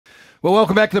Well,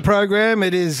 welcome back to the program.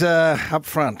 It is up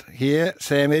front here,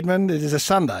 Sam Edmund. It is a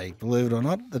Sunday, believe it or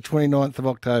not, the 29th of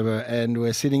October, and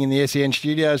we're sitting in the SEN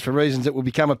studios for reasons that will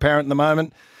become apparent in the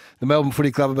moment. The Melbourne Footy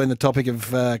Club have been the topic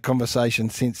of conversation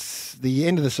since the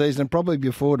end of the season, and probably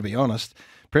before, to be honest.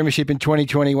 Premiership in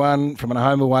 2021, from a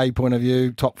home-away point of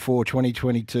view, top four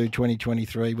 2022,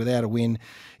 2023, without a win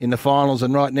in the finals.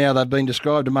 And right now they've been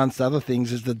described, amongst other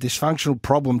things, as the dysfunctional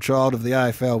problem child of the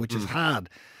AFL, which is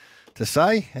hard to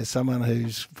say, as someone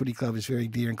whose footy club is very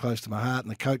dear and close to my heart, and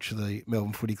the coach of the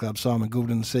Melbourne Footy Club, Simon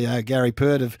Goodwin, and CEO Garry and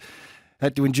Pert have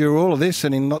had to endure all of this,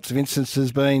 and in lots of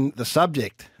instances been the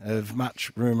subject of much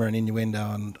rumour and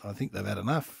innuendo, and I think they've had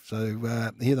enough.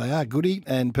 So here they are, Goody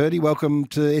and Purdy. Welcome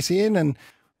to SEN, and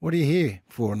what are you here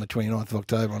for on the 29th of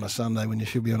October on a Sunday when you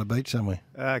should be on a beach somewhere?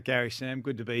 Garry, Sam,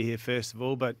 good to be here first of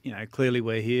all, but clearly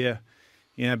we're here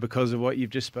because of what you've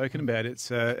just spoken about.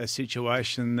 It's a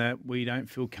situation that we don't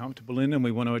feel comfortable in, and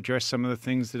we want to address some of the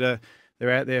things that are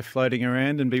out there floating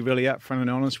around and be really upfront and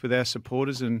honest with our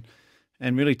supporters and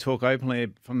really talk openly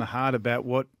from the heart about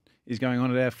what is going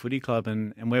on at our footy club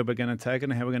and where we're going to take it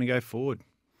and how we're going to go forward.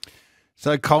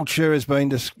 So culture has been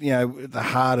just, the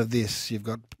heart of this. You've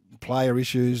got player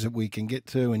issues that we can get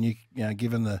to, and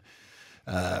given the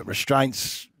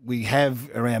restraints we have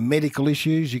around medical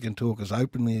issues, you can talk as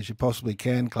openly as you possibly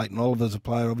can. Clayton Oliver's a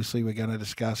player, obviously, we're going to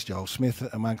discuss, Joel Smith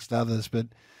amongst others. But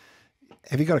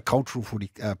have you got a cultural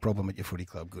problem at your footy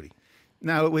club, Goody?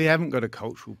 No, we haven't got a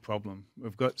cultural problem.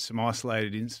 We've got some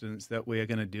isolated incidents that we are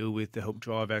going to deal with to help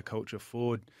drive our culture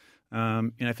forward.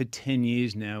 For 10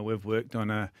 years now, we've worked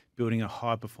on building a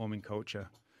high-performing culture.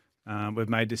 We've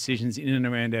made decisions in and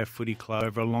around our footy club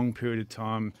over a long period of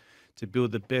time to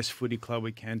build the best footy club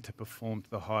we can to perform to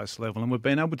the highest level. And we've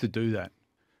been able to do that,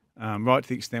 right to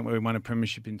the extent where we won a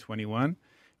premiership in 21.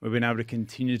 We've been able to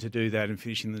continue to do that and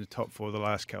finish in the top four the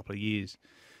last couple of years.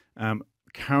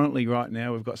 Currently, right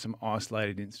now, we've got some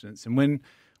isolated incidents. And when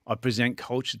I present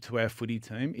culture to our footy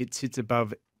team, it sits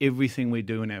above everything we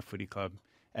do in our footy club,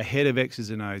 ahead of X's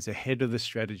and O's, ahead of the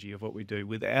strategy of what we do.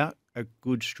 Without a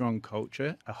good, strong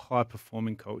culture, a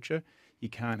high-performing culture, you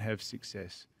can't have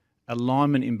success.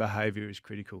 Alignment in behaviour is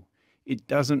critical. It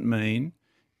doesn't mean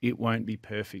it won't be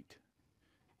perfect.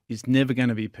 It's never going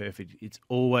to be perfect. It's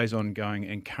always ongoing.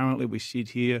 And currently we sit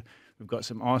here, we've got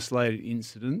some isolated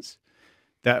incidents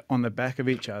that on the back of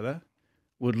each other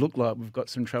would look like we've got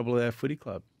some trouble at our footy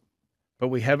club. But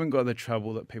we haven't got the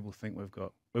trouble that people think we've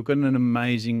got. We've got an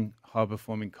amazing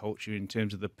high-performing culture in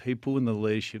terms of the people and the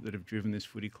leadership that have driven this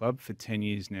footy club for 10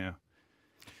 years now.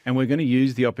 And we're going to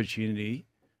use the opportunity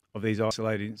of these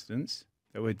isolated incidents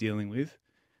that we're dealing with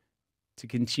to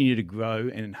continue to grow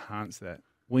and enhance that.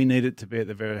 We need it to be at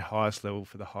the very highest level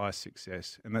for the highest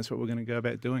success, and that's what we're going to go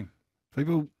about doing.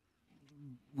 People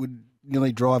would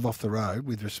nearly drive off the road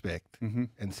with respect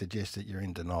and suggest that you're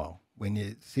in denial. When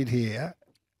you sit here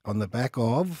on the back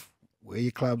of where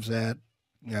your club's at,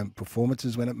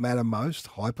 performances when it matter most,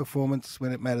 high performance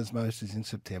when it matters most is in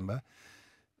September,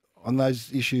 on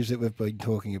those issues that we've been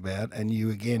talking about, and you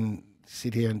again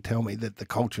sit here and tell me that the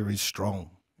culture is strong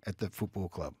at the football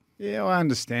club. Yeah, I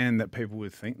understand that people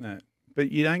would think that,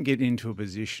 but you don't get into a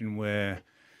position where,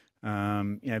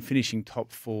 finishing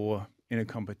top four in a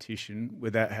competition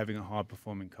without having a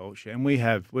high-performing culture. And we've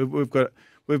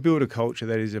built a culture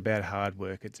that is about hard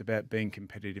work. It's about being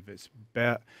competitive. It's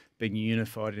about being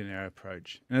unified in our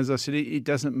approach. And as I said, it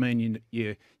doesn't mean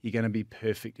you're going to be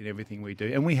perfect in everything we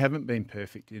do. And we haven't been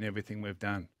perfect in everything we've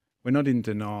done. We're not in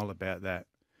denial about that.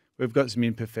 We've got some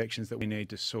imperfections that we need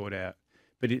to sort out,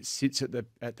 but it sits at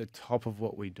the top of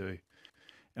what we do.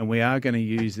 And we are going to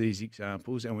use these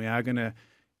examples, and we are going to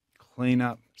clean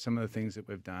up some of the things that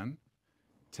we've done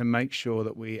to make sure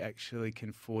that we actually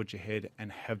can forge ahead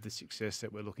and have the success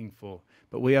that we're looking for.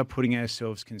 But we are putting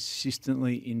ourselves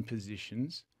consistently in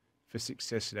positions for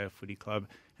success at our footy club,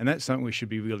 and that's something we should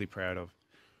be really proud of.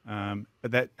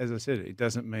 But that, as I said, it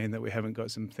doesn't mean that we haven't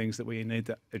got some things that we need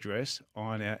to address,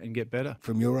 iron out, and get better.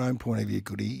 From your own point of view,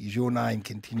 Goody, is your name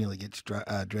continually gets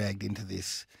dragged into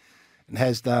this, and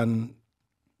has done,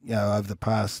 over the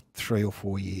past 3 or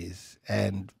 4 years.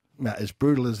 And as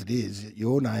brutal as it is,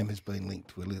 your name has been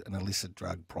linked to an illicit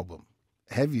drug problem.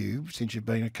 Have you, since you've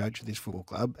been a coach of this football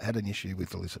club, had an issue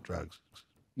with illicit drugs?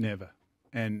 Never.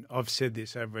 And I've said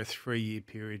this over a 3-year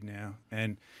period now,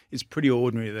 and it's pretty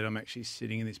ordinary that I'm actually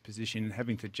sitting in this position and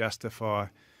having to justify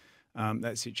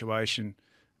that situation.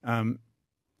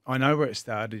 I know where it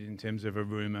started in terms of a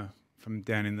rumour from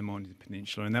down in the Mornington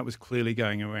Peninsula, and that was clearly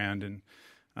going around,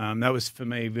 and that was for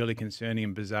me really concerning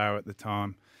and bizarre at the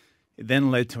time. It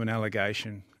then led to an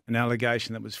allegation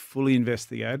that was fully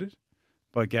investigated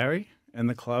by Garry and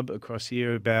the club across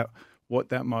here about what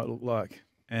that might look like,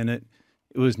 and it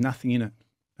was nothing in it.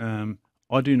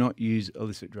 I do not use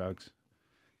illicit drugs.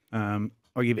 I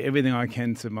give everything I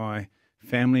can to my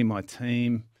family, my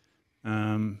team,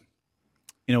 in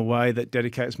a way that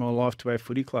dedicates my life to our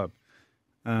footy club.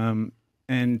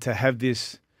 And to have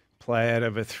this play out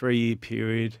over a 3-year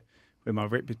period where my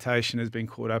reputation has been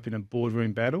caught up in a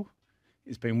boardroom battle,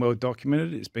 it's been well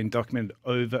documented. It's been documented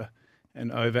over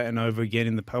and over and over again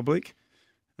in the public.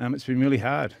 It's been really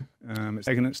hard. It's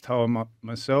taken its toll on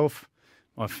myself,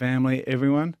 my family,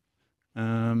 everyone.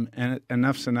 And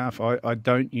enough's enough. I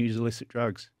don't use illicit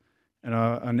drugs, and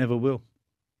I never will.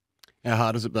 How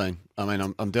hard has it been? I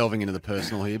mean, I'm delving into the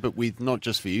personal here, but with not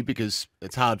just for you, because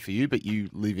it's hard for you, but you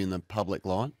live in the public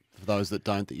light. For those that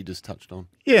don't, that you just touched on.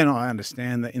 Yeah, and I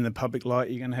understand that in the public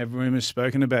light you're going to have rumours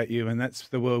spoken about you, and that's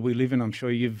the world we live in. I'm sure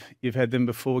you've had them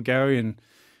before, Garry, and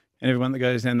everyone that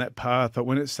goes down that path. But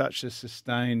when it's such a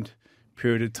sustained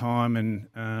period of time and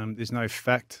there's no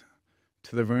fact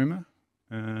to the rumour,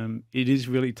 it is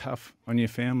really tough on your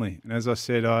family. And as I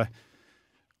said, I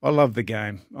love the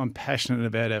game. I'm passionate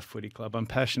about our footy club. I'm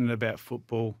passionate about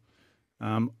football.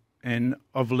 And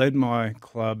I've led my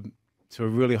club to a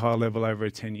really high level over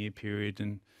a 10-year period.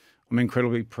 And I'm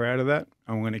incredibly proud of that.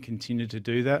 I'm going to continue to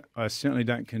do that. I certainly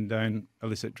don't condone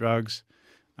illicit drugs.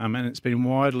 And it's been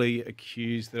widely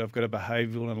accused that I've got a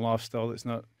behavioural and lifestyle that's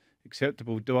not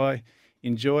acceptable. Do I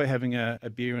enjoy having a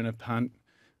beer and a punt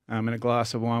and a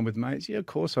glass of wine with mates? Yeah, of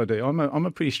course I do. I'm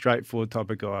a pretty straightforward type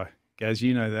of guy, Gaz,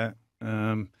 you know that.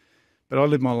 But I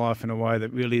live my life in a way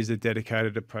that really is a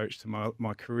dedicated approach to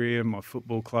my career, my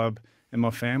football club, and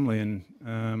my family.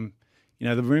 And,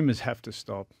 the rumours have to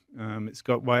stop. It's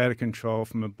got way out of control,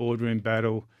 from a boardroom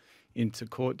battle into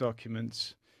court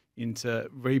documents, into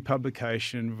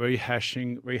republication,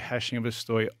 rehashing of a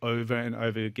story over and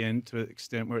over again to an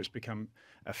extent where it's become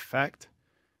a fact,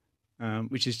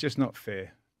 which is just not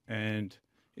fair. And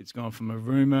it's gone from a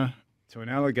rumour to an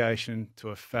allegation to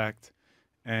a fact,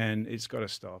 and it's got to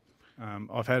stop.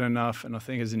 I've had enough, and I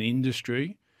think as an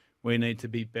industry, we need to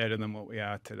be better than what we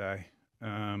are today.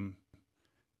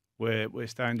 We're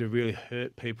starting to really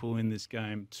hurt people in this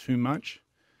game too much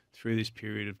through this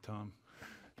period of time.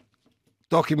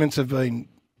 Documents have been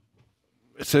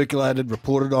circulated,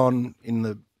 reported on in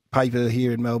the paper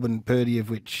here in Melbourne, Perty, of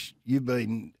which you've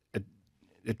been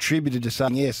attributed to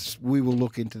saying, yes, we will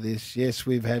look into this. Yes,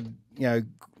 we've had,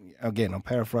 again, I'm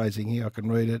paraphrasing here, I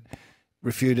can read it,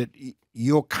 refute it.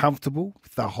 You're comfortable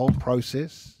with the whole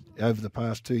process over the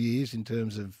past 2 years in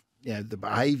terms of, the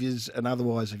behaviours and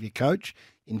otherwise of your coach,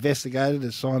 investigated,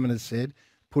 as Simon has said,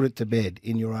 put it to bed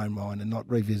in your own mind and not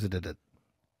revisited it?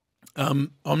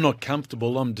 I'm not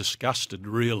comfortable. I'm disgusted,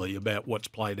 really, about what's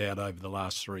played out over the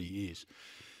last 3 years.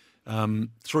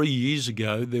 3 years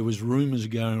ago, there was rumours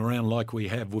going around like we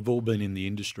have. We've all been in the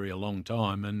industry a long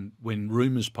time, and when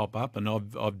rumours pop up, and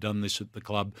I've done this at the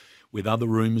club with other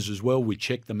rumours as well, we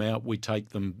check them out, we take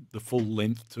them the full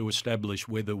length to establish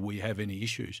whether we have any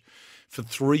issues. For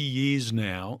 3 years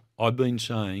now, I've been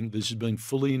saying this has been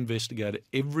fully investigated.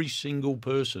 Every single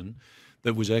person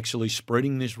that was actually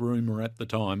spreading this rumour at the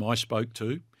time I spoke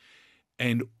to,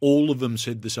 and all of them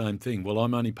said the same thing. Well,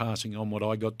 I'm only passing on what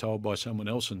I got told by someone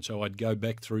else, and so I'd go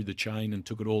back through the chain and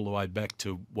took it all the way back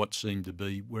to what seemed to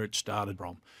be where it started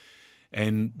from.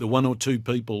 And the one or two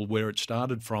people where it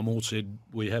started from all said,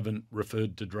 we haven't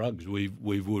referred to drugs. We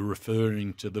were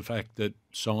referring to the fact that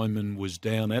Simon was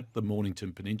down at the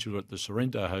Mornington Peninsula at the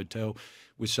Sorrento Hotel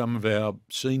with some of our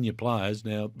senior players.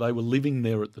 Now, they were living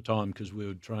there at the time because we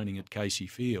were training at Casey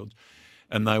Fields,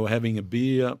 and they were having a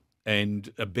beer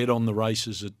and a bet on the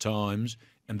races at times,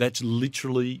 and that's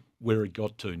literally where it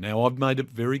got to. Now, I've made it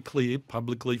very clear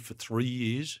publicly for 3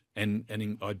 years, and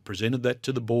I presented that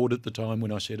to the board at the time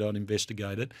when I said I'd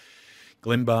investigate it.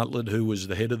 Glenn Bartlett, who was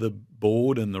the head of the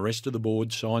board, and the rest of the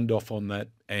board signed off on that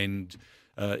and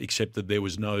accepted there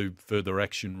was no further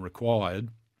action required.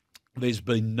 There's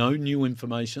been no new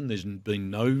information. There's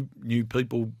been no new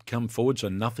people come forward, so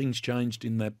nothing's changed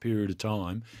in that period of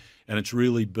time, and it's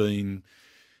really been...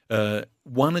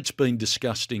 one, it's been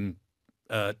disgusting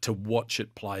to watch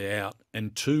it play out,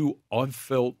 and two, I've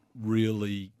felt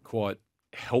really quite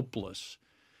helpless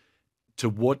to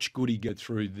watch Goody go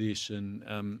through this,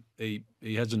 and he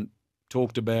hasn't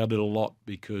talked about it a lot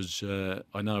because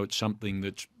I know it's something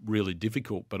that's really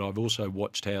difficult, but I've also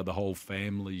watched how the whole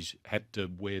family's had to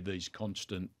wear these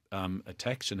constant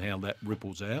attacks and how that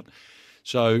ripples out.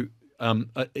 So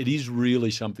it is really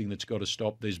something that's got to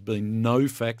stop. There's been no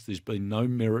facts, there's been no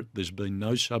merit, there's been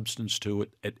no substance to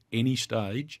it at any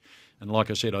stage. And like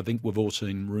I said, I think we've all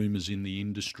seen rumours in the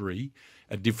industry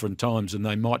at different times, and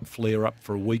they might flare up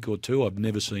for a week or two. I've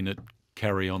never seen it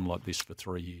carry on like this for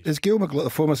 3 years. Is the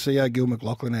former CEO Gil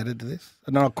McLachlan added to this?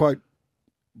 And I'll quote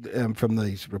from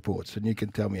these reports, and you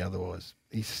can tell me otherwise.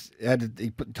 He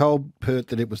told Pert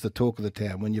that it was the talk of the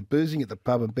town. When you're boozing at the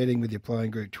pub and betting with your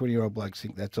playing group, 20-year-old blokes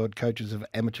think that's odd. Coaches of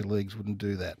amateur leagues wouldn't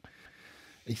do that.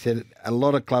 He said a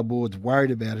lot of club boards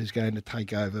worried about who's going to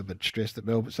take over, but stressed at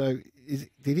Melbourne. So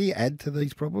did he add to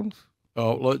these problems?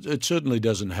 Oh, well, it certainly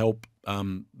doesn't help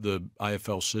the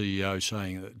AFL CEO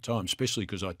saying at the time, especially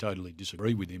because I totally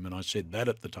disagree with him, and I said that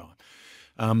at the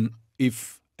time.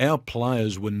 If our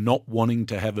players were not wanting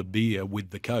to have a beer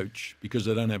with the coach because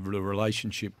they don't have a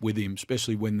relationship with him,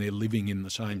 especially when they're living in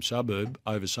the same suburb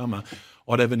over summer,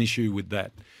 I'd have an issue with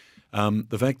that.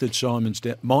 The fact that Simon's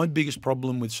down, my biggest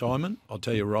problem with Simon, I'll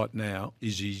tell you right now,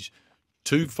 is he's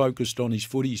too focused on his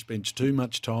footy. He spends too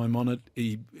much time on it.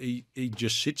 He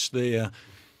just sits there,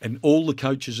 and all the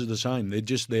coaches are the same.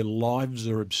 Their lives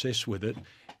are obsessed with it.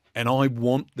 And I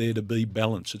want there to be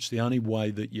balance. It's the only way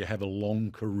that you have a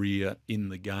long career in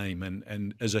the game.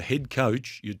 And as a head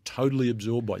coach, you're totally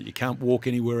absorbed by it. You can't walk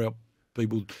anywhere else,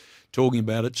 people talking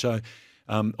about it. So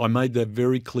I made that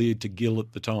very clear to Gil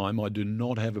at the time. I do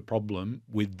not have a problem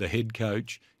with the head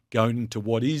coach going to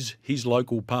what is his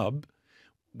local pub,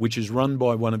 which is run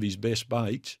by one of his best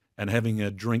mates, and having a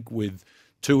drink with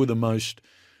two of the most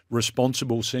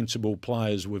responsible, sensible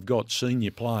players we've got,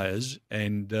 senior players,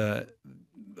 and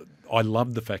I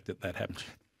love the fact that that happens.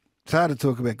 It's hard to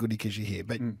talk about Goody because you're here,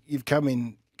 but you've come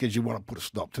in because you want to put a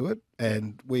stop to it,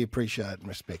 and we appreciate and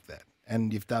respect that.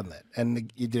 And you've done that.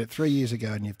 And you did it 3 years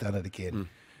ago, and you've done it again.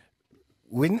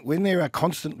 When there are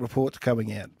constant reports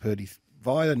coming out, Purdy,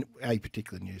 via a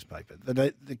particular newspaper,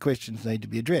 the questions need to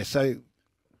be addressed. So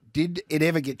did it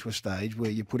ever get to a stage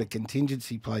where you put a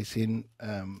contingency place in,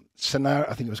 scenario?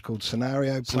 I think it was called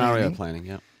scenario planning,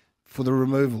 yeah, for the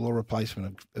removal or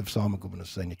replacement of Simon Goodwin as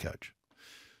senior coach?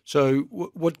 So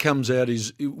what comes out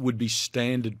it would be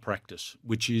standard practice,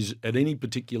 which is at any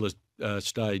particular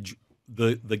stage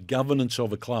the governance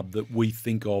of a club that we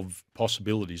think of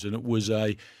possibilities. And it was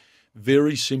a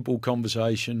very simple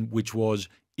conversation, which was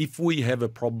if we have a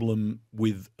problem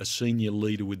with a senior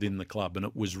leader within the club, and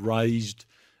it was raised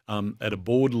at a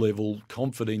board level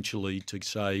confidentially to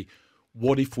say,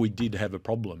 what if we did have a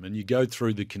problem? And you go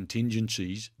through the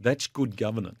contingencies, that's good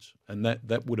governance, and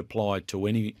that would apply to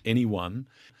anyone.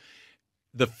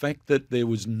 The fact that there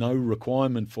was no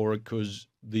requirement for it because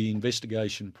the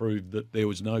investigation proved that there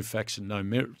was no facts and no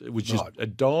merit. It was just,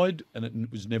 it died and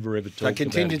it was never ever talked about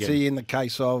again. So contingency in the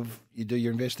case of you do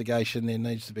your investigation, there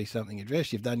needs to be something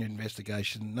addressed. You've done your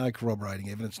investigation, no corroborating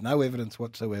evidence, no evidence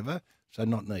whatsoever, so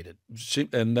not needed.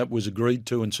 And that was agreed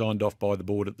to and signed off by the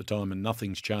board at the time, and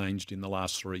nothing's changed in the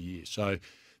last 3 years. So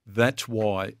that's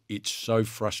why it's so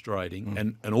frustrating.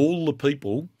 And all the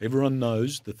people, everyone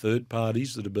knows the third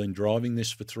parties that have been driving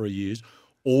this for 3 years,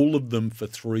 all of them for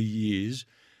 3 years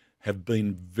have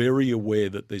been very aware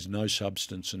that there's no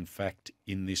substance and fact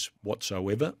in this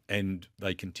whatsoever, and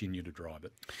they continue to drive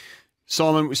it.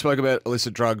 Simon, we spoke about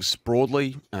illicit drugs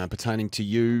broadly pertaining to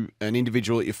you, an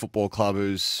individual at your football club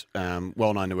who's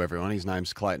well known to everyone. His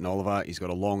name's Clayton Oliver. He's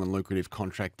got a long and lucrative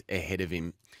contract ahead of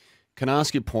him. Can I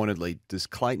ask you pointedly, does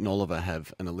Clayton Oliver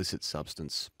have an illicit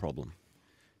substance problem?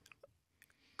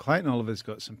 Clayton Oliver's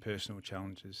got some personal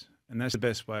challenges, and that's the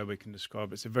best way we can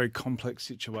describe it. It's a very complex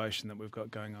situation that we've got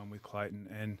going on with Clayton,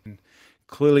 and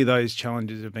clearly those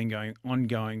challenges have been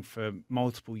ongoing for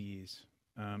multiple years.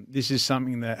 This is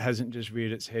something that hasn't just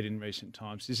reared its head in recent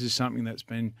times. This is something that's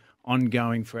been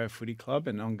ongoing for our footy club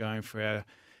and ongoing for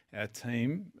our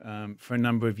team for a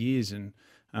number of years, and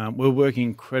we're working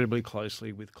incredibly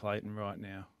closely with Clayton right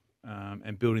now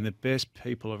and building the best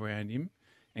people around him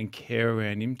and care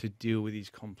around him to deal with his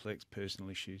complex personal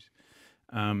issues.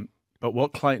 But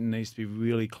what Clayton needs to be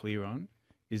really clear on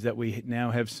is that we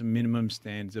now have some minimum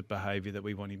standards of behaviour that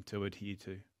we want him to adhere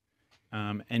to.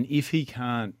 And if he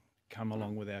can't come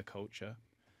along with our culture,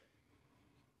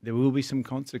 there will be some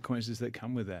consequences that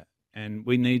come with that. And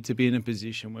we need to be in a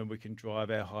position where we can drive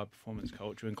our high-performance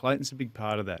culture. And Clayton's a big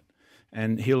part of that.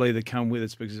 And he'll either come with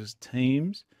us because it's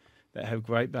teams that have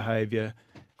great behaviour,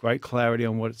 great clarity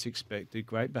on what's expected,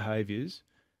 great behaviours,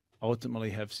 ultimately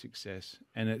have success.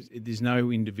 And there's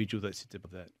no individual that sits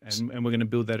above that. And we're going to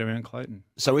build that around Clayton.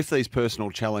 So if these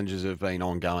personal challenges have been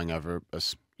ongoing over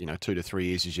 2 to 3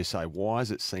 years, as you say, why has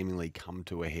it seemingly come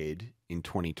to a head in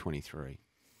 2023?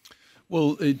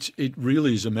 Well, it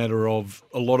really is a matter of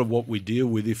a lot of what we deal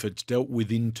with. If it's dealt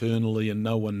with internally and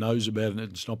no one knows about it and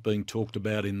it's not being talked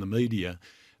about in the media,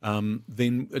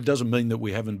 then it doesn't mean that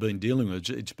we haven't been dealing with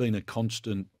it. It's been a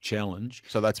constant challenge.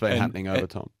 So that's been happening over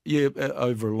time? Yeah,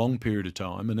 over a long period of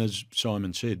time. And as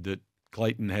Simon said, that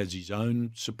Clayton has his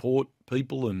own support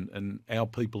people and our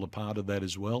people are part of that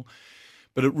as well.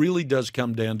 But it really does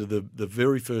come down to the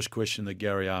very first question that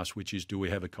Garry asked, which is, do we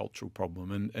have a cultural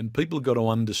problem? And people have got to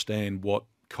understand what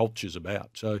culture's about.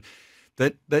 So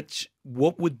that's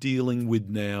what we're dealing with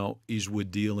now. Is we're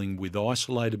dealing with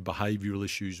isolated behavioural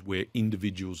issues where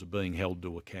individuals are being held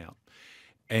to account.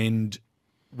 And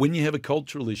when you have a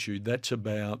cultural issue, that's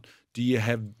about, do you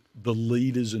have the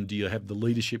leaders and do you have the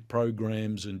leadership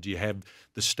programs and do you have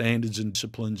the standards and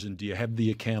disciplines and do you have the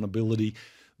accountability?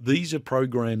 These are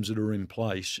programs that are in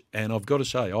place, and I've got to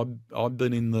say, I've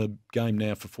been in the game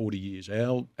now for 40 years.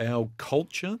 Our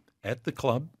culture at the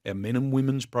club, our men and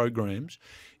women's programs,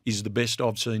 is the best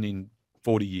I've seen in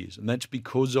 40 years, and that's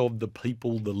because of the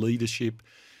people, the leadership,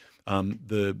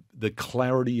 the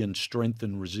clarity and strength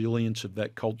and resilience of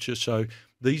that culture. So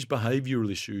these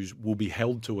behavioural issues will be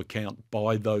held to account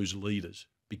by those leaders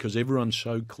because everyone's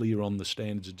so clear on the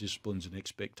standards of disciplines and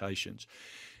expectations.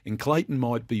 And Clayton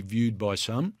might be viewed by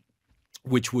some,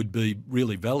 which would be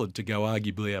really valid, to go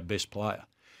arguably our best player.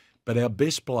 But our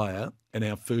best player and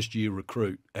our first-year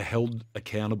recruit are held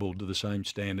accountable to the same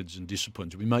standards and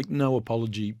disciplines. We make no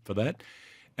apology for that.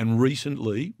 And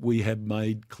recently we have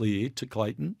made clear to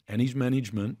Clayton and his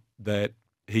management that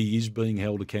he is being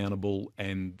held accountable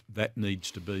and that needs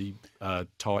to be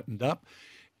tightened up.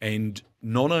 And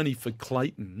not only for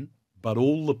Clayton, but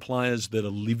all the players that are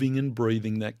living and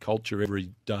breathing that culture every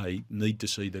day need to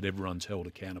see that everyone's held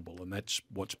accountable, and that's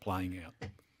what's playing out.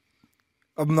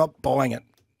 I'm not buying it.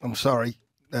 I'm sorry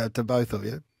to both of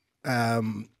you.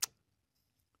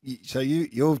 So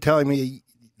you're telling me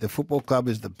the football club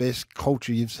is the best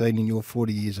culture you've seen in your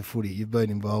 40 years of footy. You've been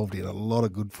involved in a lot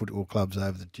of good football clubs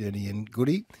over the journey. And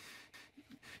Goody,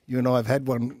 you and I have had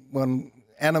one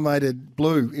animated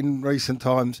blue in recent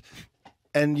times.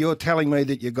 And you're telling me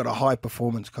that you've got a high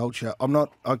performance culture. I'm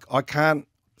not. I can't.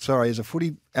 Sorry, as a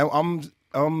footy,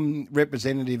 I'm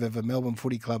representative of a Melbourne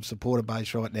Footy Club supporter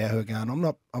base right now who are going, I'm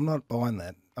not buying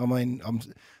that. I mean,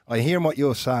 I hear what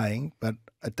you're saying, but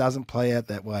it doesn't play out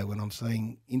that way when I'm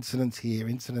seeing incidents here,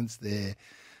 incidents there.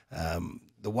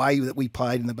 The way that we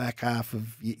played in the back half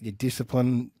of your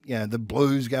discipline, the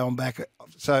Blues going back.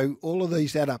 So all of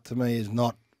these add up to me as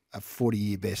not a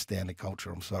 40-year best standard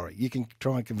culture. I'm sorry. You can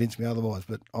try and convince me otherwise,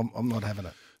 but I'm not having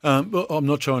it. Well, I'm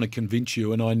not trying to convince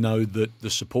you, and I know that the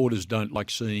supporters don't like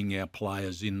seeing our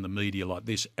players in the media like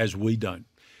this, as we don't.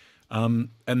 And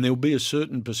there'll be a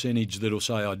certain percentage that'll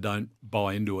say, I don't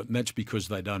buy into it, and that's because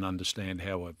they don't understand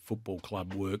how a football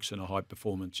club works and a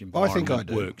high-performance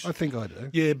environment works. I think I do.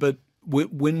 Yeah, but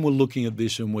when we're looking at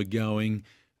this and we're going,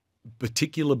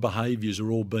 particular behaviours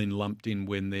are all being lumped in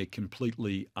when they're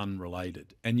completely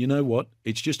unrelated. And you know what?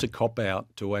 It's just a cop-out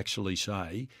to actually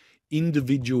say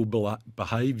individual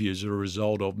behaviours are a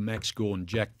result of Max Gawn,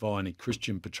 Jack Viney,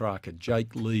 Christian Petrarca,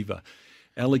 Jake Lever,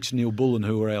 Alex Neil-Bullen,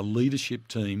 who are our leadership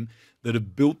team that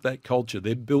have built that culture.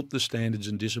 They've built the standards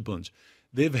and disciplines.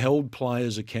 They've held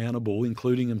players accountable,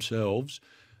 including themselves,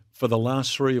 for the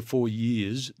last 3 or 4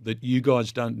 years that you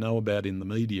guys don't know about in the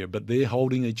media, but they're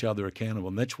holding each other accountable,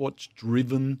 and that's what's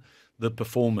driven the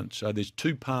performance. So there's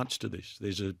two parts to this.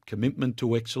 There's a commitment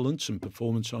to excellence and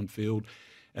performance on field,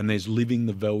 and there's living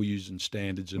the values and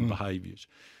standards and behaviours.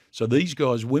 So these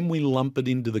guys, when we lump it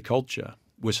into the culture,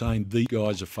 we're saying these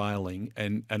guys are failing,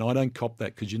 and I don't cop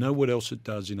that, because you know what else it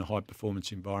does in a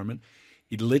high-performance environment?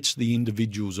 It lets the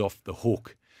individuals off the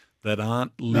hook that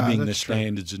aren't living the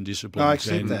standards and disciplines. No, I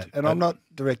accept that. And I'm not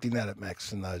directing that at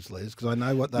Max and those leaders because I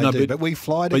know what they do. But we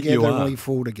fly together and we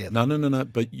fall together. No.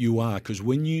 But you are, because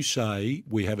when you say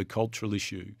we have a cultural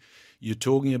issue, you're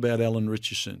talking about Alan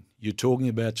Richardson. You're talking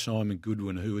about Simon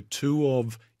Goodwin, who are two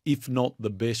of, if not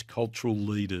the best cultural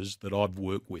leaders that I've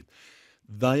worked with.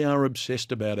 They are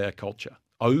obsessed about our culture.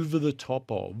 Over the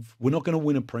top of, we're not going to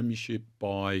win a premiership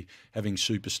by having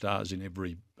superstars in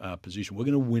every position. We're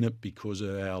going to win it because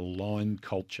of our line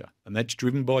culture, and that's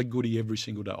driven by Goody every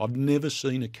single day. I've never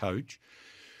seen a coach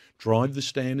drive the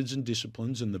standards and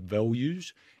disciplines and the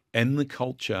values and the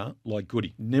culture like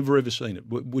Goody. Never ever seen it.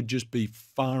 Would just be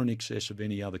far in excess of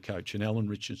any other coach, and Alan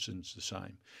Richardson's the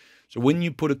same. So when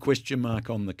you put a question mark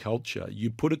on the culture, you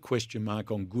put a question mark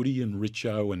on Goody and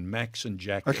Richo and Max and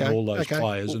Jack and all those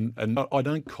players, and I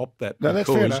don't cop that that's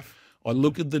fair enough. I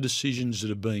look at the decisions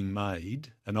that are being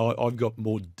made, and I've got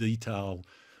more detail,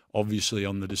 obviously,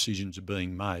 on the decisions that are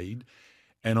being made,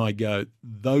 and I go,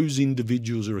 those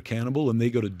individuals are accountable and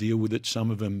they've got to deal with it.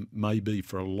 Some of them may be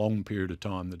for a long period of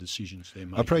time, the decisions they're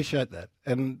making. I appreciate that.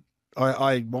 And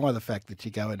I admire the fact that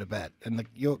you go into bat, and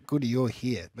you're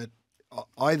here. But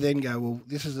I then go, well,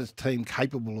 this is a team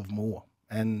capable of more,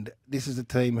 and this is a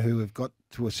team who have got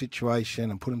to a situation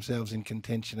and put themselves in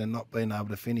contention and not been able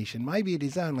to finish. And maybe it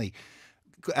is only,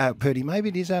 Purdy, maybe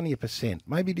it is only 1%.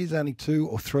 Maybe it is only 2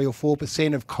 or 3 or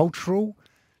 4% of cultural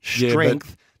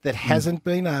strength that hasn't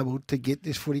been able to get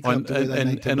this footy club to where they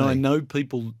need to be. And I know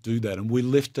people do that, and we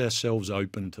left ourselves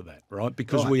open to that, right?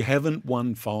 Because we haven't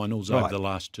won finals over the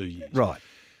last 2 years. Right.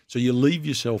 So you leave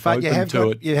yourself But open to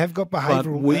it. You have got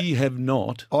behavioural. But we have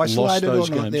not isolated lost those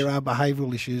or not, games. there are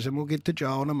behavioural issues, and we'll get to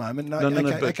Joel in a moment. No,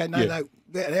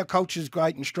 our culture's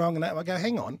great and strong, and that. I go,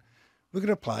 hang on, we've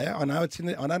got a player. I know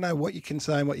I don't know what you can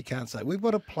say and what you can't say. We've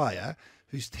got a player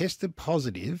who's tested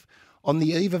positive on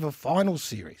the eve of a final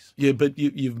series. Yeah, but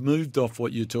you've moved off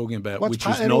what you're talking about, which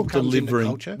is it all not comes into delivering.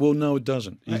 culture. Well, no, it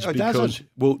doesn't. It's It because doesn't.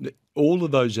 well, all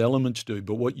of those elements do,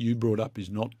 but what you brought up is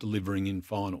not delivering in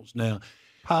finals. Now,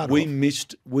 we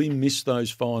missed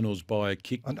those finals by a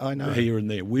kick I know. here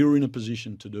and there. We were in a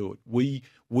position to do it.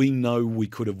 We know we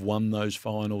could have won those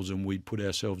finals, and we put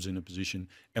ourselves in a position,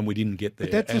 and we didn't get there.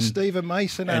 But that's a Stephen May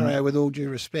scenario, with all due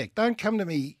respect. Don't come to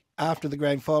me after the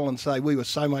grand final and say we were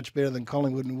so much better than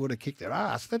Collingwood and would have kicked their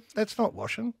ass. That's not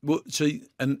washing. Well, see,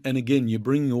 and again, you're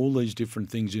bringing all these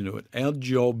different things into it. Our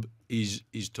job is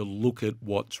to look at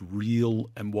what's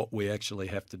real and what we actually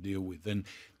have to deal with. And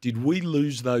did we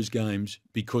lose those games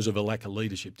because of a lack of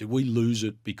leadership? Did we lose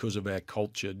it because of our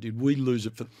culture? Did we lose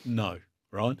it for – no,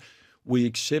 right? We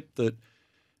accept that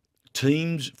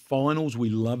finals, we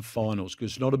love finals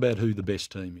because it's not about who the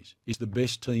best team is. It's the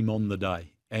best team on the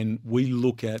day. And we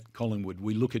look at Collingwood,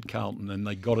 we look at Carlton, and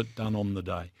they got it done on the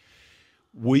day.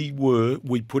 We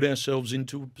put ourselves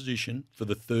into a position for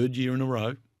the third year in a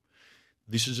row.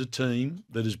 This is a team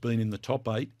that has been in the top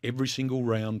 8 every single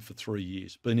round for 3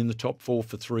 years, been in the top 4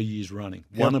 for 3 years running,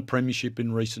 won a premiership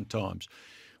in recent times.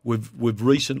 We've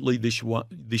recently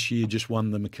this year just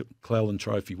won the McClellan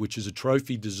Trophy, which is a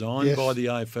trophy designed by the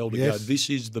AFL to go, this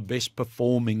is the best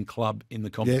performing club in the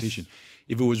competition. Yes.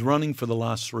 If it was running for the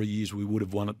last 3 years, we would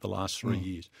have won it the last 3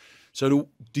 years. So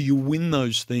do you win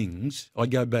those things? I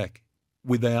go back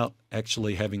without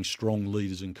actually having strong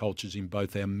leaders and cultures in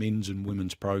both our men's and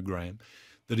women's program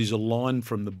that is aligned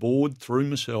from the board through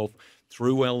myself,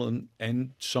 through Ellen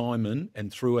and Simon,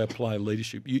 and through our player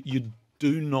leadership. You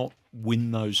do not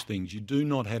win those things. You do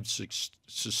not have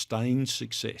sustained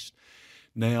success.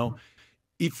 Now,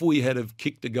 if we had have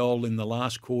kicked a goal in the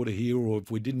last quarter here, or if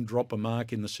we didn't drop a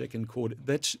mark in the second quarter,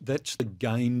 that's the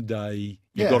game day.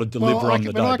 You've got to deliver on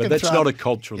the day, but that's not a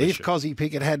cultural issue. If Cozzy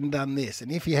Pickett hadn't done this,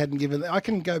 and if he hadn't given, I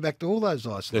can go back to all those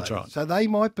isolated. That's right. So they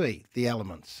might be the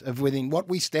elements of within what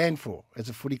we stand for as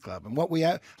a footy club, and what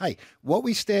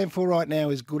we stand for right now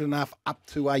is good enough up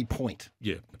to a point.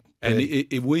 Yeah. And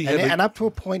if we have and up to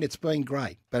a point, it's been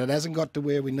great, but it hasn't got to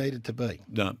where we need it to be.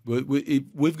 No,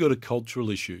 we've got a cultural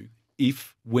issue.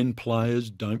 If when players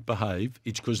don't behave,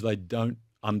 it's because they don't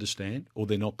understand or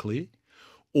they're not clear,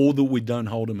 or that we don't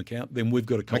hold them account, then we've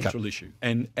got a cultural issue.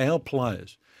 And our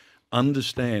players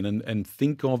understand and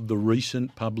think of the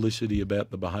recent publicity about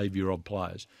the behaviour of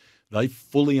players. They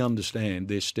fully understand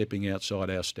they're stepping outside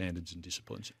our standards and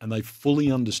disciplines, and they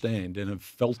fully understand and have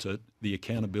felt it, the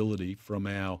accountability from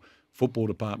our football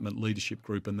department leadership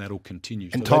group, and that'll continue.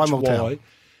 And so time will tell.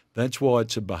 That's why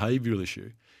it's a behavioural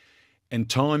issue. And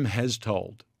time has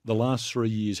told. The last 3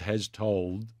 years has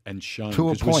told and shown. To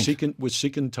a point. We're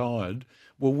sick and tired.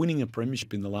 Well, winning a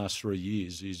premiership in the last 3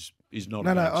 years is not.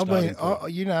 No.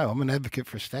 I'm an advocate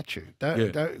for a statue.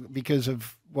 Don't because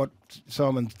of what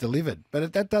Simon's delivered.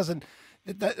 But that doesn't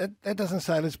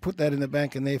say let's put that in the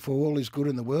bank and therefore all is good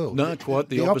in the world. No, quite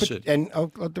the opposite. And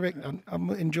I'm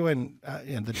enjoying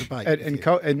the debate.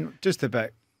 And just to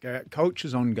back,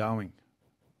 culture's ongoing.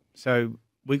 So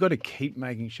we got to keep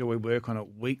making sure we work on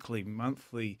it weekly,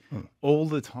 monthly, all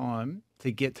the time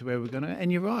to get to where we're going to.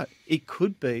 And you're right, it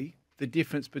could be the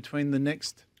difference between the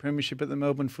next premiership at the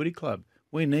Melbourne Footy Club.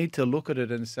 We need to look at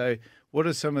it and say, what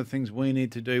are some of the things we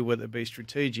need to do, whether it be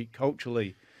strategic,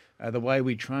 culturally, the way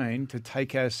we train, to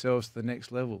take ourselves to the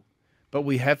next level. But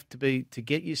we have to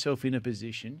get yourself in a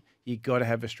position, you've got to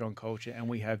have a strong culture, and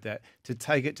we have that, to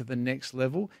take it to the next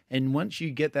level. And once you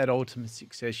get that ultimate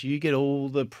success, you get all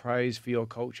the praise for your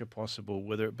culture possible,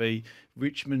 whether it be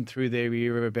Richmond through their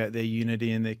era about their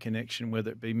unity and their connection,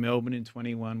 whether it be Melbourne in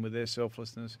 21 with their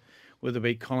selflessness, whether it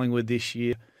be Collingwood this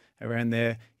year around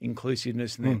their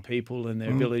inclusiveness and their people and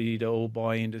their ability to all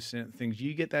buy into certain things.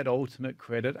 You get that ultimate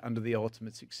credit under the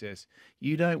ultimate success.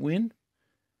 You don't win,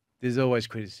 there's always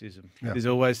criticism. Yeah. There's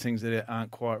always things that aren't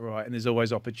quite right, and there's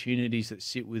always opportunities that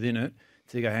sit within it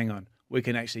to go, hang on, we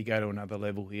can actually go to another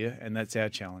level here, and that's our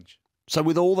challenge. So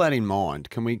with all that in mind,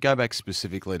 can we go back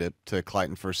specifically to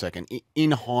Clayton for a second?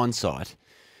 In hindsight,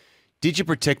 did you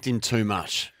protect him too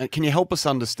much? Can you help us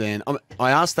understand? I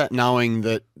asked that knowing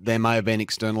that there may have been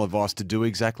external advice to do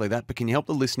exactly that, but can you help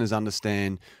the listeners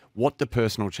understand what the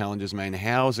personal challenges mean?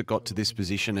 How has it got to this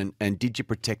position, and did you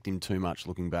protect him too much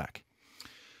looking back?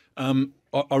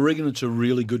 I reckon it's a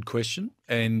really good question,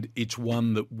 and it's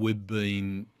one that we've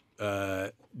been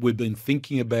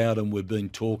thinking about, and we've been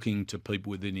talking to people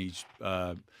within his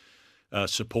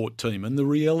support team. And the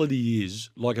reality is,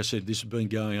 like I said, this has been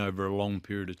going over a long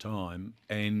period of time,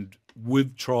 and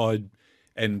we've tried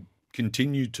and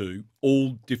continue to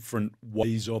all different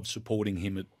ways of supporting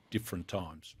him at different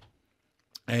times.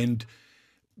 And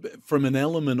from an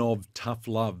element of tough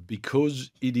love,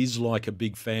 because it is like a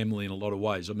big family in a lot of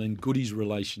ways. I mean, Goody's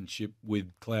relationship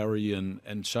with Clary and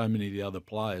so many of the other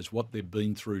players, what they've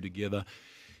been through together,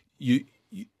 you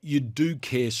do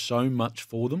care so much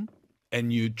for them,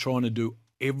 and you're trying to do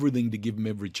everything to give them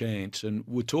every chance. And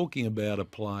we're talking about a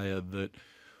player that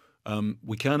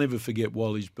we can't ever forget,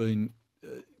 while he's been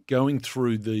going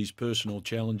through these personal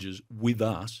challenges with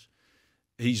us,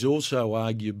 he's also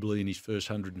arguably in his first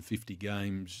 150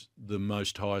 games the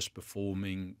most highest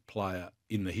performing player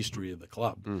in the history of the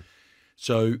club. Mm.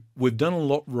 So we've done a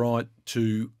lot right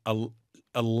to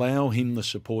allow him the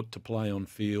support to play on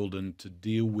field and to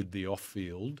deal with the off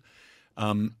field.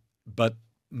 But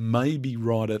maybe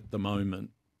right at the moment,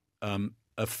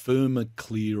 a firmer,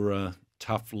 clearer,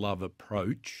 tough love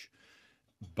approach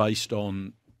based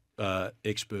on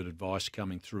expert advice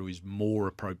coming through is more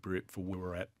appropriate for where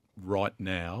we're at right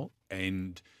now,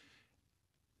 and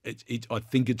I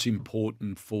think it's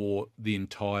important for the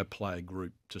entire player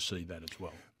group to see that as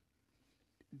well.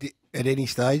 At any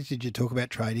stage, did you talk about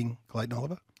trading Clayton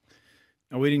Oliver?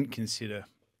 No, we didn't consider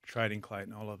trading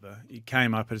Clayton Oliver. It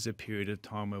came up as a period of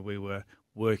time where we were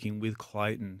working with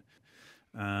Clayton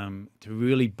to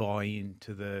really buy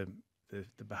into the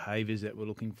behaviours that we're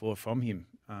looking for from him,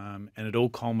 and it all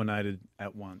culminated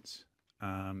at once.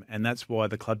 And that's why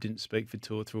the club didn't speak for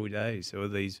 2 or 3 days. There were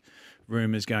these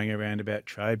rumours going around about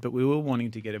trade, but we were wanting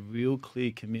to get a real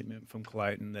clear commitment from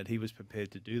Clayton that he was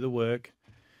prepared to do the work,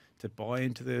 to buy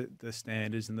into the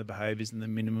standards and the behaviours and the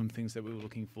minimum things that we were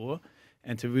looking for,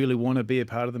 and to really want to be a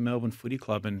part of the Melbourne Footy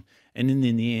Club. And in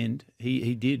the end,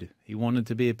 he did. He wanted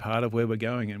to be a part of where we're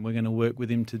going, and we're going to work with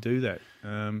him to do that.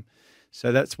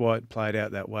 So that's why it played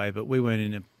out that way. But we weren't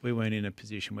in a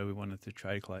position where we wanted to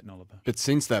trade Clayton Oliver. But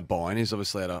since that buy-in, he's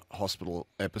obviously had a hospital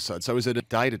episode. So is it a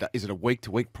day-to-day? Is it a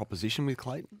week-to-week proposition with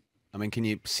Clayton? I mean, can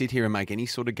you sit here and make any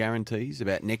sort of guarantees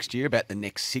about next year, about the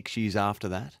next 6 years after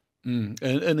that?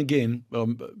 And again,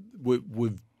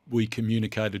 we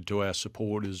communicated to our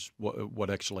supporters what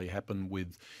actually happened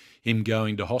with him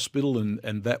going to hospital,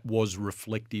 and that was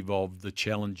reflective of the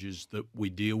challenges that we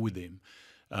deal with him.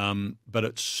 But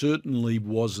it certainly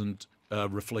wasn't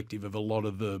reflective of a lot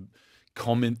of the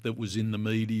comment that was in the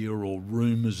media or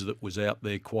rumours that was out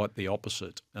there. Quite the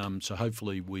opposite. So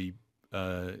hopefully we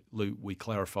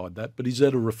clarified that. But is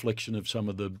that a reflection of some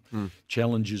of the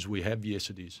challenges we have? Yes,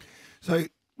 it is. So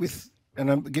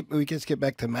we just get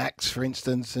back to Max, for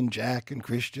instance, and Jack and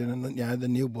Christian, and the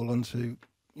Neil Bullens, who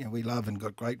we love and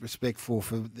got great respect for.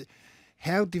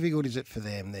 How difficult is it for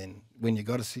them then when you've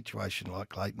got a situation like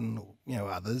Clayton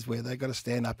or others where they've got to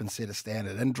stand up and set a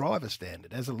standard and drive a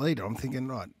standard as a leader? I'm thinking,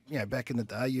 right, back in the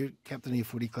day, you're captain of your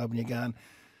footy club and you're going,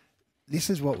 this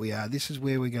is what we are, this is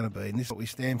where we're going to be, and this is what we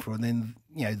stand for. And then,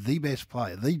 the best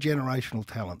player, the generational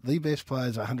talent, the best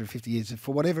players 150 years,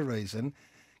 for whatever reason,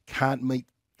 can't meet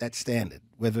that standard.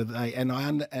 Whether they and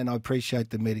I appreciate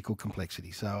the medical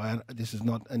complexity. So this is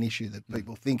not an issue that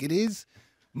people think it is.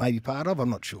 Maybe part of,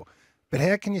 I'm not sure. But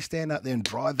how can you stand up there and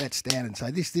drive that standard and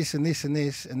say this and this and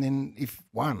this, and then if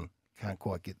one can't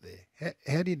quite get there,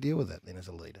 how do you deal with that then as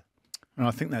a leader? And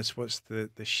I think that's what's the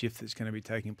shift that's going to be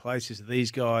taking place, is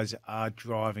these guys are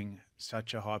driving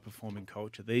such a high-performing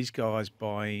culture. These guys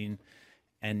buy in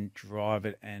and drive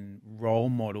it and role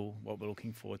model what we're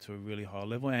looking for to a really high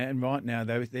level. And right now,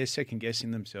 they're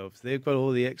second-guessing themselves. They've got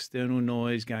all the external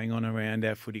noise going on around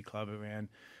our footy club, around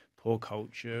poor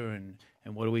culture and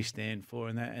what do we stand for,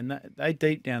 and that they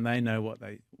deep down they know what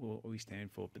we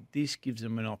stand for. But this gives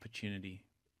them an opportunity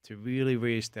to really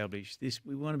re-establish this.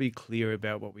 We want to be clear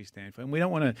about what we stand for, and we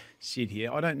don't want to sit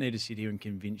here. I don't need to sit here and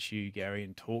convince you, Garry,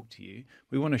 and talk to you.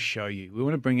 We want to show you. We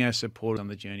want to bring our supporters on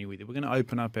the journey with you. We're going to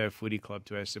open up our footy club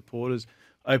to our supporters,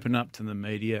 open up to the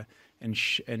media, and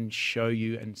show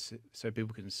you, and so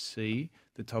people can see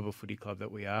the type of footy club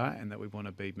that we are and that we want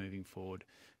to be moving forward.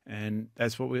 And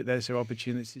that's our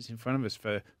opportunity that sits in front of us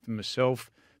for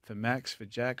myself, for Max, for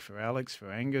Jack, for Alex,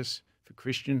 for Angus, for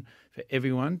Christian, for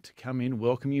everyone to come in,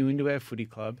 welcome you into our footy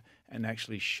club and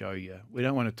actually show you. We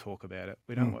don't want to talk about it.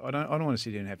 I don't want to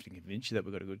sit here and have to convince you that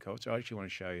we've got a good culture. I actually want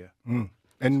to show you.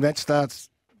 And that starts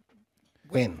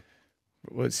when?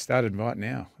 Well, it started right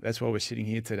now. That's why we're sitting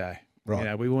here today. Right. You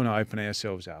know, we want to open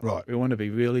ourselves up. Right. We want to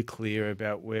be really clear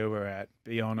about where we're at,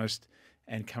 be honest,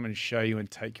 and come and show you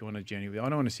and take you on a journey. I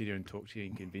don't want to sit here and talk to you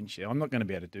and convince you. I'm not going to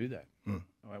be able to do that. All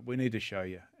right? We need to show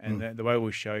you. And the way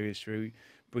we'll show you is through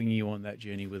bringing you on that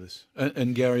journey with us.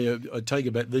 And Garry, I take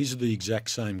it back, these are the exact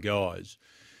same guys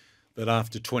that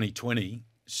after 2020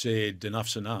 said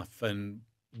enough's enough and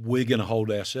we're going to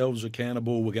hold ourselves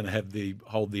accountable. We're going to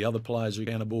hold the other players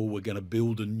accountable. We're going to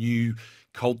build a new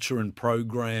culture and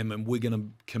program, and we're going to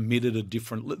commit it a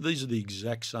different. These are the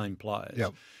exact same players,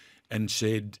 Yep. and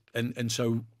said, and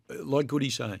so like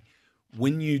Goodie's saying,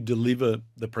 when you deliver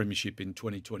the premiership in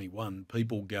 2021,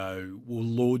 people go, "We'll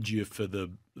laud you for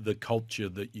the culture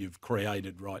that you've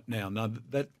created right now." No,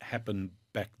 that happened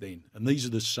back then, and these are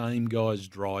the same guys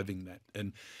driving that,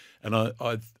 and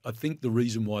I think the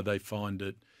reason why they find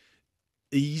it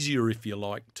easier, if you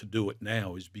like, to do it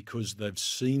now is because they've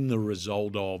seen the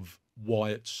result of why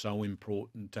it's so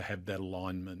important to have that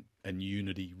alignment and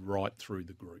unity right through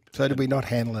the group. So did we not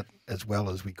handle it as well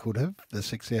as we could have, the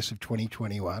success of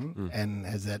 2021, and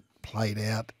has that played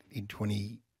out in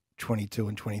 2022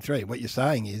 and 23? What you're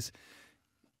saying is,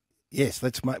 yes,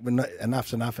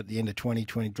 enough's enough at the end of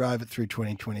 2020, drove it through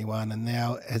 2021, and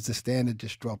now has the standard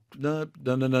just dropped? No.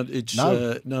 It's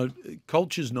no.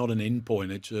 Culture's not an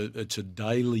endpoint. It's a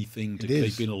daily thing to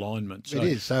keep in alignment. So it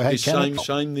is. So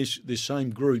this same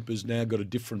group has now got a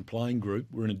different playing group.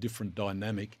 We're in a different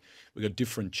dynamic. We've got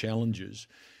different challenges.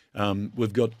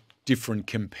 We've got different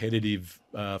competitive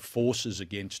forces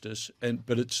against us,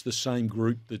 but it's the same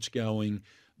group that's going.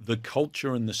 The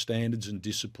culture and the standards and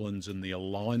disciplines and the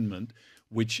alignment,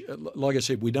 which, like I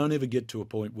said, we don't ever get to a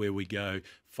point where we go,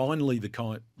 finally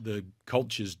the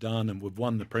culture's done and we've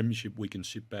won the premiership, we can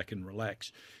sit back and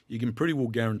relax. You can pretty well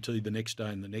guarantee the next day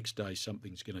and the next day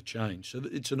something's going to change. So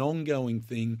it's an ongoing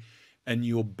thing, and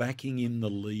you're backing in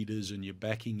the leaders and you're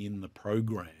backing in the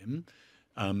program,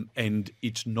 and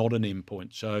it's not an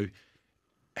endpoint. So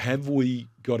have we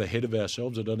got ahead of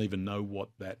ourselves? I don't even know what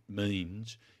that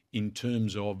means. In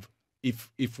terms of if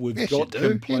we've got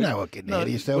you know what getting ahead of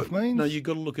yourself means. No, you've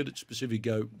got to look at it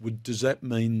specifically. Does that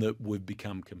mean that we've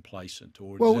become complacent,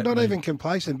 or even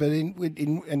complacent, but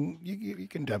and you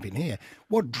can jump in here.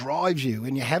 What drives you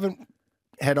when you haven't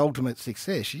had ultimate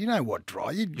success? You know what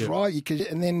drives you.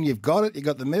 And then you've got it. You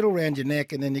got the medal around your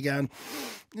neck, and then you're going,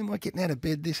 "Am I getting out of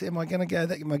bed? Am I going to go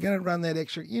that? Am I going to run that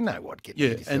extra?" You know what getting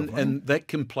ahead of yourself means. And that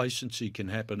complacency can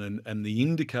happen, and the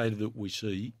indicator that we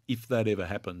see, if that ever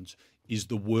happens, is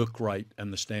the work rate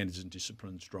and the standards and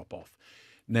disciplines drop off.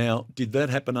 Now, did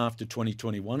that happen after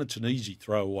 2021? It's an easy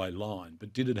throwaway line,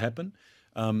 but did it happen?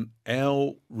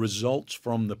 Our results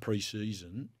from the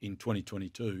pre-season in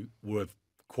 2022 were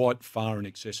quite far in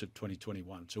excess of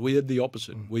 2021. So we had the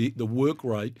opposite. The work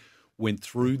rate went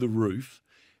through the roof,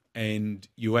 and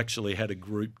you actually had a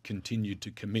group continue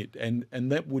to commit. And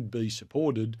that would be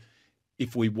supported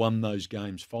if we won those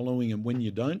games following. And when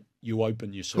you don't, you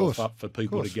open yourself up for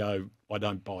people to go, "I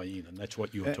don't buy in," and that's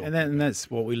what you're talking about. And that's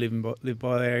what we live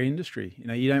by our industry. You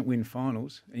know, you don't win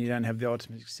finals and you don't have the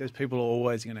ultimate success. People are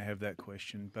always going to have that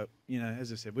question. But, you know,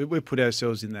 as I said, we put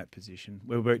ourselves in that position.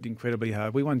 We worked incredibly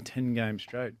hard. We won 10 games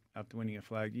straight after winning a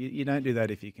flag. You don't do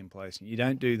that if you're complacent. You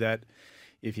don't do that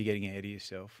if you're getting ahead of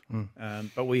yourself.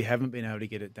 But we haven't been able to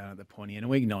get it done at the pointy end,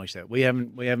 and we acknowledge that. We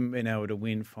haven't been able to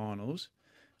win finals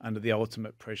under the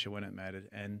ultimate pressure when it mattered,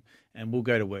 and we'll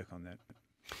go to work on that.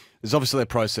 There's obviously a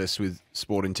process with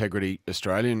Sport Integrity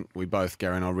Australia. We both,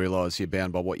 Garry and I, realise you're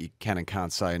bound by what you can and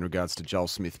can't say in regards to Joel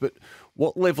Smith. But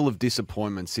what level of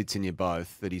disappointment sits in you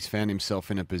both that he's found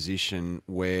himself in a position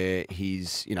where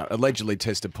he's, allegedly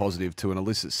tested positive to an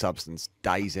illicit substance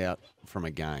days out from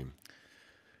a game?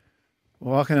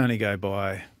 Well, I can only go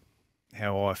by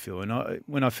how I feel. And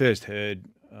when I first heard,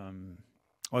 I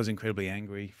was incredibly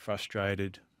angry,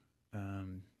 frustrated,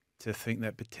 to think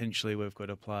that potentially we've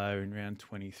got a player in round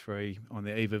 23 on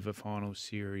the eve of a final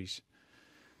series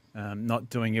not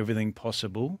doing everything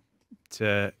possible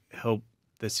to help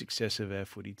the success of our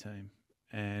footy team.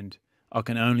 And I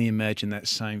can only imagine that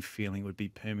same feeling would be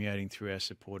permeating through our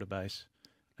supporter base.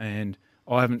 And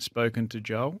I haven't spoken to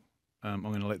Joel. I'm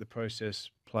going to let the process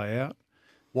play out.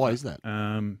 Why is that?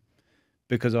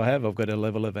 Because I've got a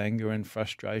level of anger and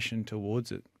frustration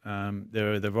towards it.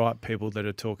 There are the right people that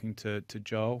are talking to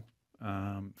Joel.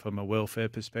 from a welfare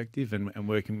perspective and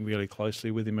working really closely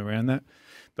with him around that.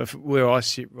 But where I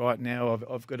sit right now,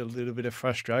 I've got a little bit of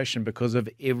frustration because of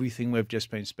everything we've just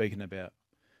been speaking about,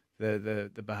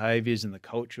 the behaviours and the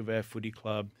culture of our footy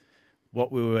club,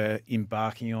 what we were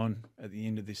embarking on at the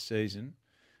end of this season,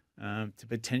 to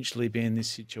potentially be in this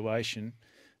situation.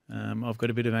 I've got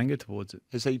a bit of anger towards it.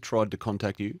 Has he tried to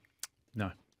contact you?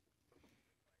 No.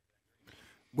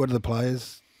 What are the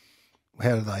players?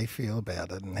 How do they feel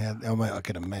about it? And how? I mean, I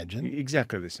can imagine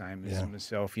Exactly the same as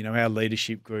myself. You know, our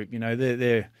leadership group. You know,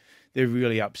 they're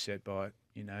really upset by it.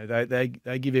 You know,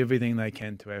 they give everything they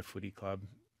can to our footy club,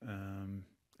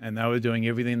 and they were doing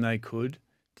everything they could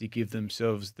to give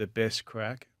themselves the best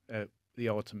crack at the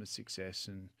ultimate success.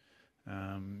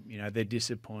 And you know, they're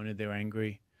disappointed, they're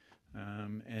angry,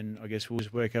 and I guess we'll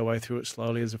just work our way through it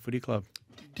slowly as a footy club.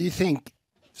 Do you think?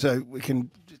 So we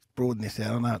can broaden this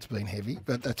out. I know it's been heavy,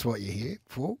 but that's what you're here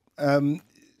for.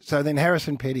 So then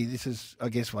Harrison Petty, this is, I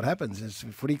guess, what happens is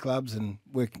footy clubs, and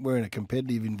we're in a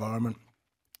competitive environment.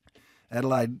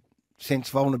 Adelaide sense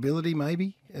vulnerability,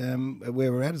 maybe,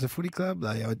 where we're at as a footy club.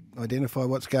 They identify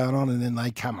what's going on, and then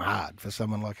they come hard for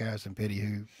someone like Harrison Petty,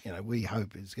 who, you know, we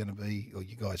hope is going to be, or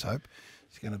you guys hope,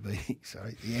 is going to be,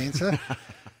 sorry, the answer.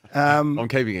 I'm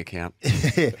keeping account.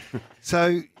 Yeah.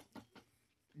 So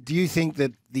do you think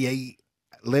that the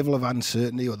level of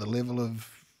uncertainty or the level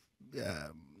of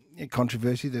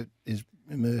controversy that has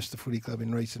immersed the footy club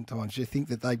in recent times, do you think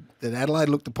that that Adelaide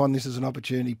looked upon this as an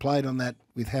opportunity, played on that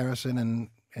with Harrison,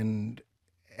 and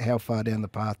how far down the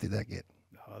path did that get?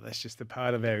 Oh, that's just a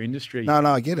part of our industry. No,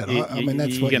 I get it. I mean,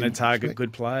 that's you're what going to target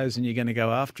good players, and you're going to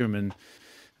go after them,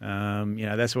 and you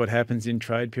know, that's what happens in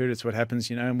trade period. It's what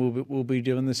happens, you know, and we'll be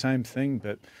doing the same thing.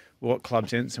 But what club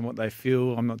sense and what they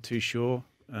feel, I'm not too sure.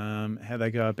 How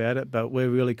they go about it, but we're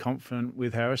really confident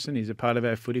with Harrison. He's a part of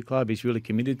our footy club. He's really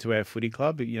committed to our footy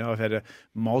club. You know, I've had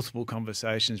multiple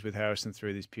conversations with Harrison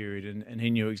through this period, and he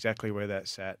knew exactly where that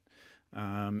sat.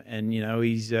 And you know,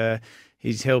 he's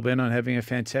hell bent on having a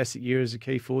fantastic year as a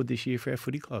key forward this year for our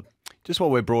footy club. Just while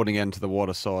we're broadening into the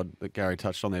wider side that Garry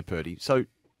touched on there, Purdy. So,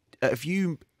 have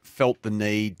you felt the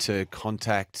need to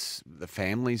contact the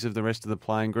families of the rest of the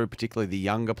playing group, particularly the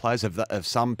younger players? Have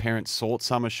some parents sought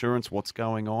some assurance what's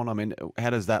going on? I mean,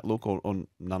 how does that look, or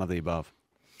none of the above?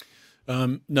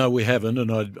 No, we haven't,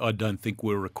 and I don't think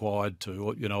we're required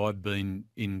to. You know, I've been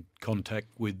in contact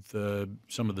with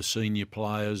some of the senior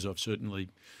players. I've certainly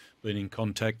been in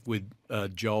contact with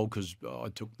Joel, because I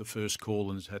took the first call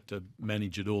and had to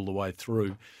manage it all the way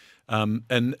through.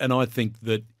 And I think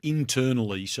that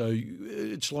internally, so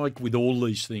it's like with all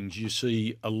these things, you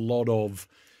see a lot of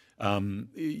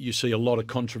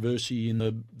controversy in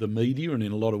the media, and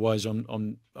in a lot of ways,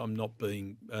 I'm not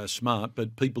being smart,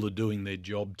 but people are doing their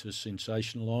job to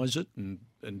sensationalise it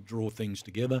and draw things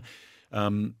together.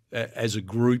 As a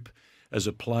group, as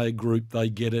a player group, they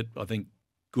get it. I think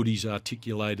Goody's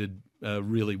articulated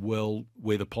really well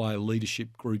where the player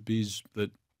leadership group is,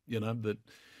 that, you know, that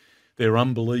they're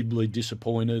unbelievably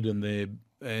disappointed, and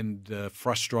they're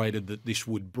frustrated that this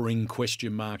would bring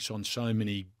question marks on so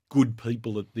many good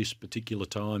people at this particular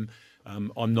time.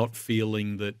 I'm not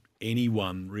feeling that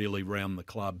anyone really around the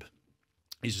club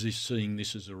is seeing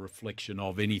this as a reflection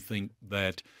of anything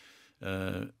that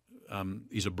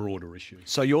is a broader issue.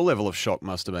 So your level of shock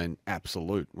must have been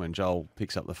absolute when Joel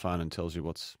picks up the phone and tells you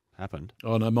what's happened.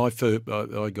 Oh no,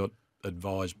 I got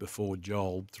advised before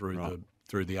Joel through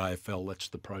the AFL. That's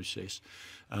the process,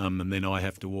 and then I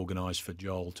have to organise for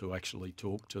Joel to actually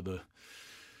talk to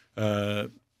the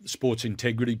sports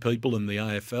integrity people in the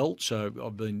AFL. So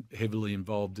I've been heavily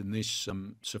involved in this.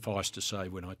 Suffice to say,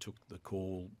 when I took the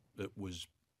call, it was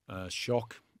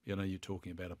shock. You know, you're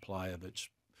talking about a player that's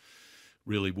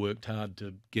really worked hard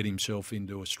to get himself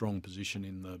into a strong position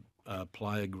in the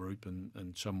player group,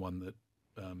 and someone that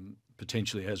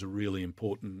potentially has a really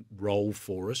important role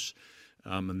for us.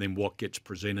 And then what gets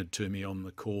presented to me on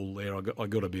the call there, I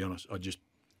got to be honest, I just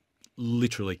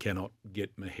literally cannot get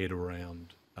my head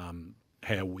around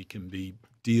how we can be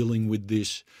dealing with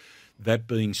this. That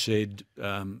being said,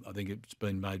 I think it's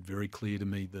been made very clear to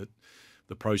me that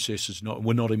the process is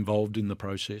we're not involved in the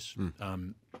process,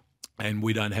 and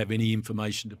we don't have any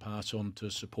information to pass on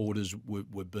to supporters.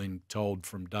 We've been told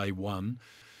from day one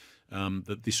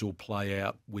that this will play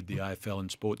out with the AFL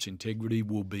and sports integrity.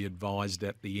 We'll be advised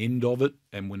at the end of it,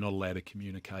 and we're not allowed to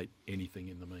communicate anything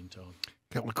in the meantime.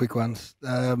 Couple of quick ones.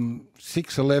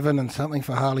 6-11 and something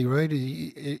for Harley Reid.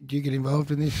 Do you get involved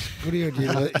in this, Woody, or do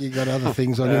you got other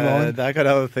things on your mind? They got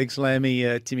other things.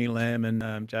 Timmy Lamb and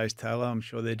Jace Taylor. I'm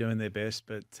sure they're doing their best,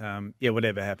 but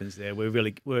whatever happens there, we're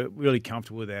really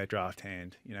comfortable with our draft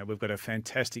hand. You know, we've got a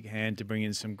fantastic hand to bring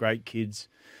in some great kids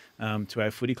to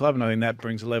our footy club, and I think that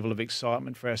brings a level of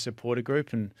excitement for our supporter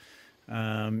group. And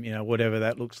whatever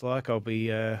that looks like, I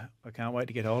can't wait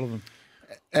to get hold of them.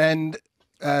 And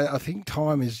I think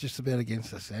time is just about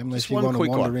against us, Sam, unless you want to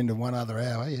wander into one other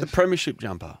hour. Yes. The premiership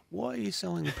jumper. Why are you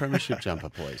selling the premiership jumper,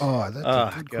 please? Oh,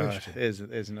 that's a good question.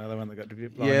 There's another one that got a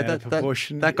bit blown out of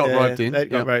proportion. That got roped in.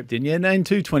 That got roped in. Yeah, and in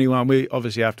 221, we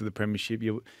obviously after the premiership,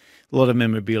 a lot of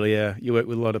memorabilia. You work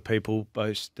with a lot of people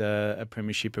post a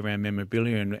premiership around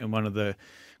memorabilia, and one of the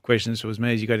questions was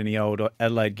me, has you got any old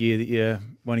Adelaide gear that you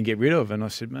want to get rid of? And I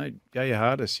said, mate, go your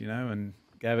hardest, and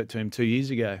gave it to him 2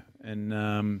 years ago.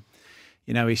 And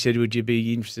he said, would you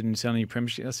be interested in selling your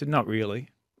premiership? I said, not really.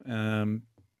 I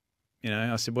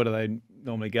said, what do they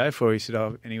normally go for? He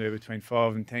said, anywhere between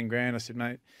 5 and 10 grand. I said,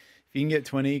 mate, if you can get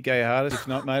 20, go your hardest. If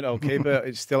not, mate, I'll keep it.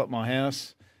 It's still at my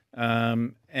house. I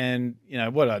haven't really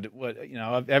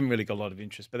got a lot of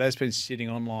interest, but that's been sitting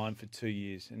online for 2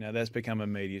 years. And now that's become a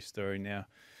media story now.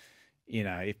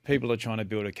 If people are trying to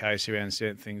build a case around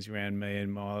certain things around me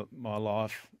and my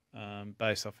life,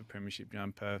 based off a premiership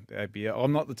jumper,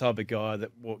 I'm not the type of guy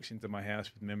that walks into my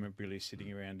house with memorabilia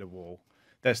sitting around a wall.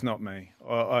 That's not me.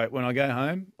 When I go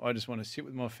home, I just want to sit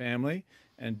with my family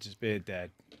and just be a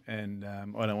dad. And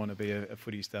I don't want to be a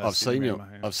footy star. I've seen your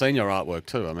artwork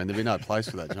too. I mean, there'd be no place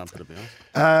for that jumper, to be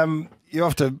honest. You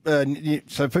have to.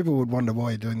 So people would wonder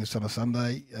why you're doing this on a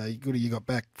Sunday. Goody, you got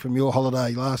back from your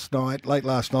holiday late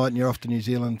last night, and you're off to New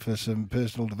Zealand for some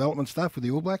personal development stuff with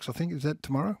the All Blacks. I think is that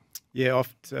tomorrow. Yeah,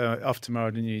 off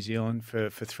tomorrow to New Zealand for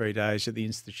 3 days at the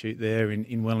Institute there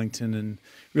in Wellington, and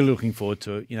really looking forward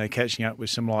to it. Catching up with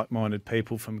some like-minded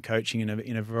people from coaching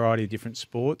in a variety of different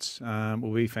sports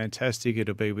will be fantastic.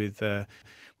 It'll be with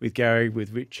Garry,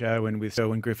 with Richo, and with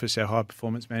Owen Griffiths, our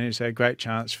high-performance manager. So a great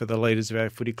chance for the leaders of our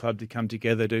footy club to come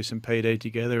together, do some PD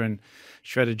together and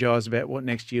strategise about what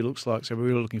next year looks like. So we're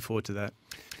really looking forward to that.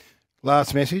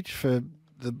 Last message for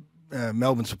the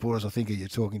Melbourne supporters, I think, you're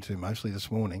talking to mostly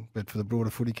this morning, but for the broader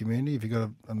footy community, have you got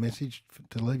a message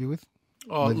to leave you with?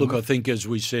 I think as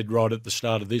we said right at the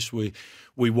start of this, we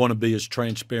want to be as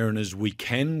transparent as we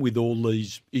can with all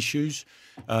these issues.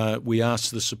 We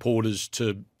ask the supporters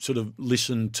to sort of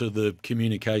listen to the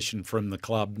communication from the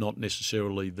club, not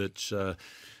necessarily that's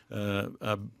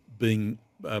being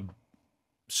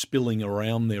spilling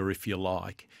around there, if you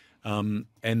like. And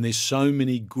there's so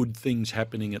many good things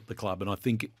happening at the club, and I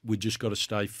think we just got to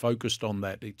stay focused on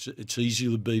that. It's easy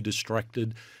to be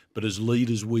distracted, but as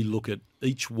leaders, we look at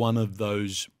each one of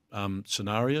those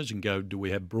scenarios and go, do we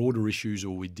have broader issues, or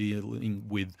are we dealing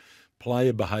with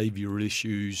player behaviour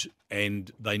issues,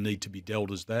 and they need to be dealt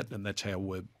as that, and that's how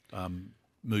we're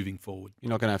moving forward. You're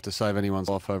not going to have to save anyone's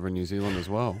life over in New Zealand as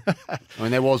well. I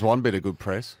mean, there was one bit of good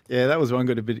press. Yeah, that was one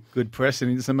bit of good press,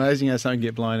 and it's amazing how something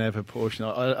get blown out of proportion.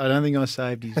 I don't think I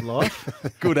saved his life.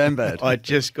 Good and bad. I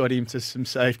just got him to some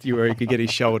safety where he could get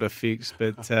his shoulder fixed,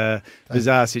 but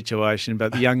bizarre situation.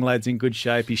 But the young lad's in good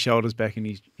shape. His shoulder's back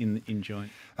in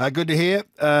joint. Good to hear.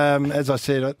 As I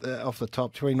said off the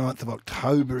top, 29th of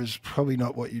October is probably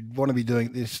not what you'd want to be doing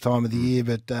at this time of the year,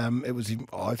 but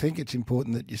I think it's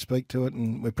important that you speak to it,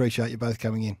 and we appreciate you both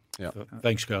coming in. Yeah.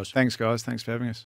 Thanks, guys. Thanks for having us.